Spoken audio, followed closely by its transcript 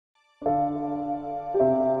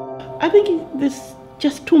think there's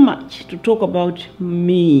just too much to talk about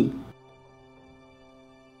me.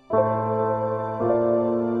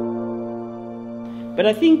 But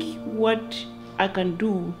I think what I can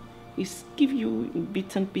do is give you in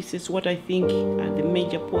bits and pieces what I think are the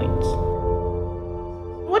major points.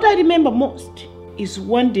 What I remember most is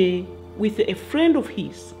one day with a friend of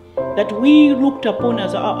his that we looked upon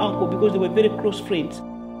as our uncle because they were very close friends.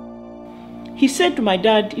 He said to my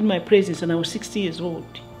dad in my presence, and I was 60 years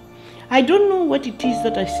old, "I don't know what it is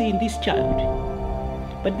that I see in this child,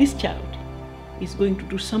 but this child is going to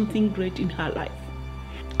do something great in her life."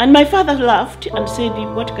 And my father laughed and said,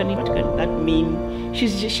 what can that mean?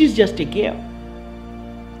 She's just a girl.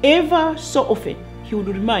 Ever so often, he would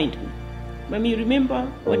remind me, "Mommy, remember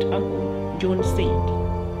what Uncle John said,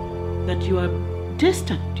 that you are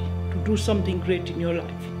destined to do something great in your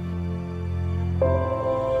life."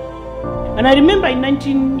 And I remember in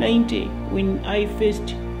 1990, when I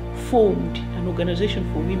first formed an organization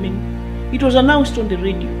for women, it was announced on the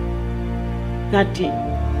radio that day.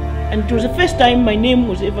 And it was the first time my name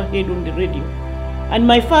was ever heard on the radio. And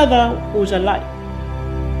my father was alive.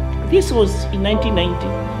 This was in 1990,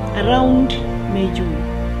 around May, June.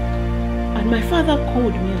 And my father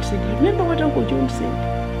called me and said, "Remember what Uncle John said?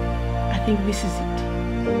 I think this is it."